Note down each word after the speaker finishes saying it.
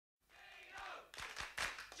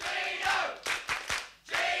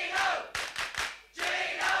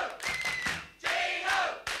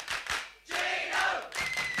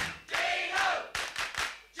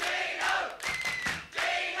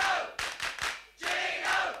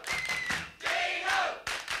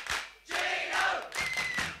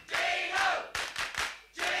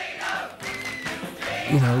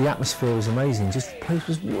you know, the atmosphere was amazing. Just the place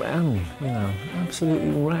was rammed, you know,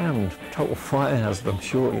 absolutely rammed. Total fire hazard, I'm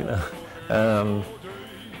sure, you know.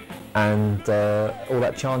 And all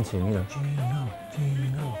that chanting, you know, Geno,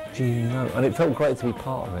 Geno, Geno. And it felt great to be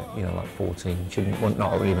part of it, you know, like 14.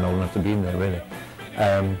 Not even old enough to be in there, really.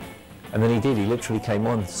 And then he did, he literally came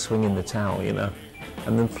on swinging the towel, you know.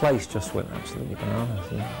 And the place just went absolutely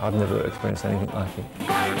bananas, you know. I've never experienced anything like it.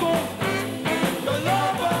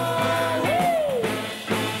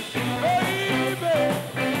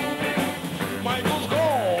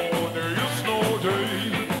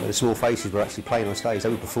 The Small Faces were actually playing on stage, they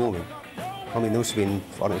were performing. I mean, there must have been,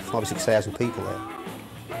 I don't know, 5,000 or 6,000 people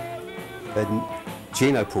there. And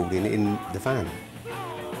Geno pulled in the van.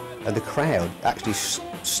 And the crowd actually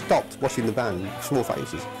stopped watching the band, Small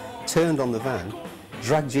Faces, turned on the van,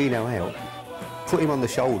 dragged Geno out, put him on the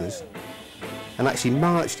shoulders, and actually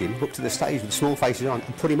marched him up to the stage with the Small Faces on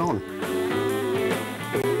and put him on.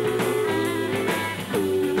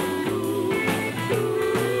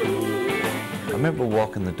 I remember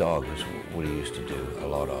walking the dog was what he used to do a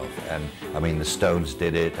lot of, and I mean the Stones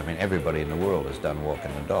did it. I mean everybody in the world has done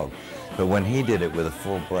walking the dog, but when he did it with a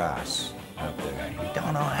full brass up there, you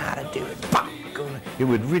don't know how to do it. It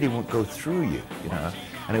would really go through you, you know,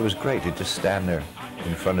 and it was great to just stand there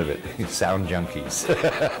in front of it, sound junkies.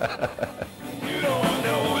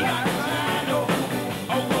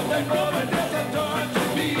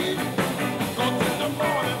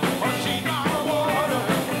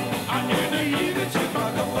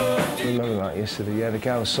 I remember that yesterday, yeah, the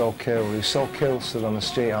guy was so killed. He was so killed, stood on the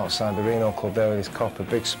street outside the Reno Club there with his cop, a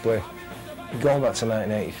big split. Going back to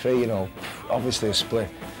 1983, you know, obviously a split.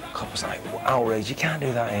 The cop was like, outraged, you can't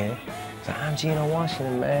do that here. He's like, I'm Geno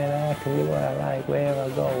Washington, man, I can do what I like, wherever I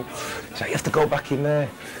go. He's like, you have to go back in there.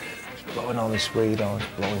 He's blowing all this weed on,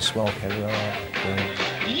 blowing smoke everywhere.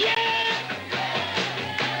 Yeah!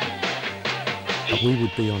 We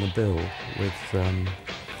would be on a bill with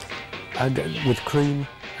Cream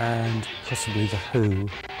and possibly The Who,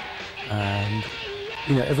 and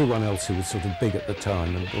you know, everyone else who was sort of big at the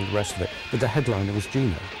time and all the rest of it. But the headliner was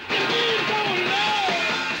Geno.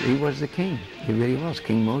 He was the king. He really was.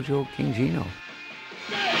 King Mojo, King Geno.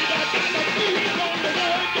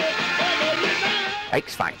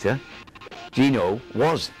 X Factor. Geno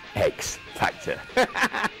was X Factor.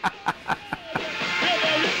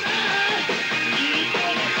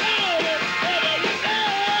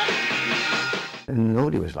 And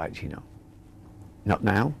nobody was like Geno. Not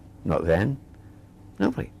now, not then,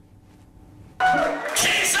 nobody.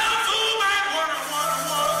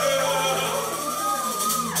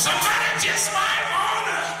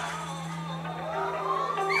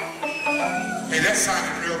 Hey, that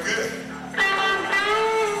sounded real good.